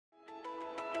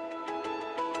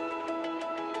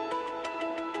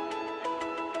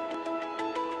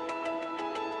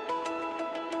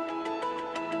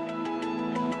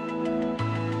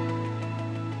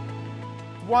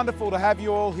wonderful to have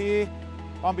you all here.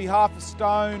 On behalf of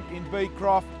Stone in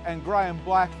Beecroft and Graham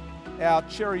Black, our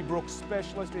Cherrybrook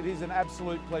specialist, it is an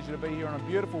absolute pleasure to be here on a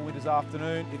beautiful winter's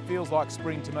afternoon. It feels like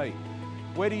spring to me.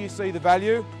 Where do you see the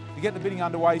value? To get the bidding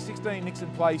underway, 16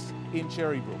 Nixon Place in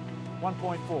Cherrybrook.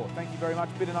 1.4. Thank you very much.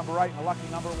 Bidder number 8, a lucky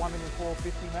number at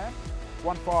 $1,450,000, ma'am.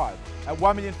 1.5. At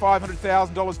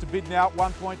 $1,500,000 to bid now,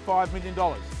 $1.5 million.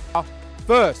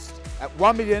 First, at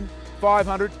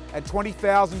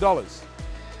 $1,520,000.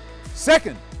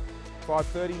 Second,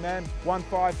 530, ma'am,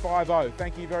 1,550.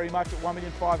 Thank you very much at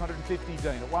 $1,550,000,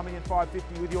 Dean. At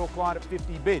 $1,550,000 with your client at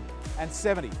 50 bid. And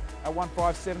 70. At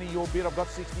 1,570 your bid, I've got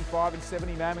 65 and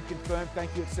 70, ma'am, and confirmed.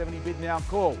 Thank you at 70 bid now,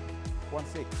 call.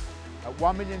 1.6. At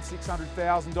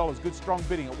 $1,600,000, good strong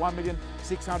bidding. At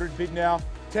 $1,600,000 bid now,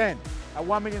 10. At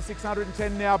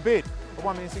 $1,610,000 now bid. At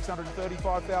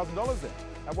 $1,635,000 then.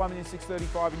 At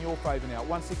 $1,635,000 in your favour now. At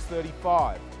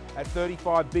 $1,635,000. At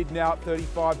 35 bid now, at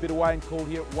 35 bid away and called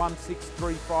here at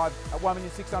 1,635. At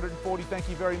 $1,640,000, thank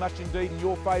you very much indeed. In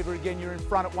your favour again, you're in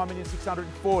front at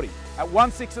 $1,640,000. At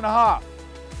 1.6.5,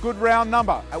 good round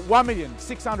number. At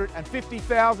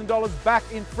 $1,650,000 back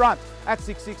in front. At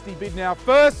 660 bid now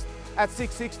first. At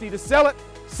 660 to sell it.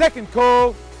 Second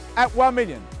call at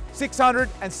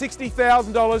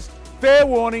 $1,660,000. Fair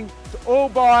warning to all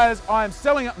buyers, I am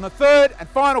selling it on the third and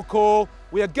final call.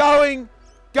 We are going.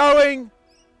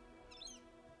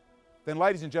 Then,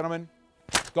 ladies and gentlemen,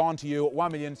 it's gone to you at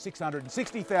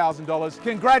 $1,660,000.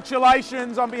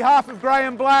 Congratulations on behalf of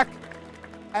Graham Black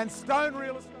and Stone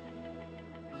Real Estate.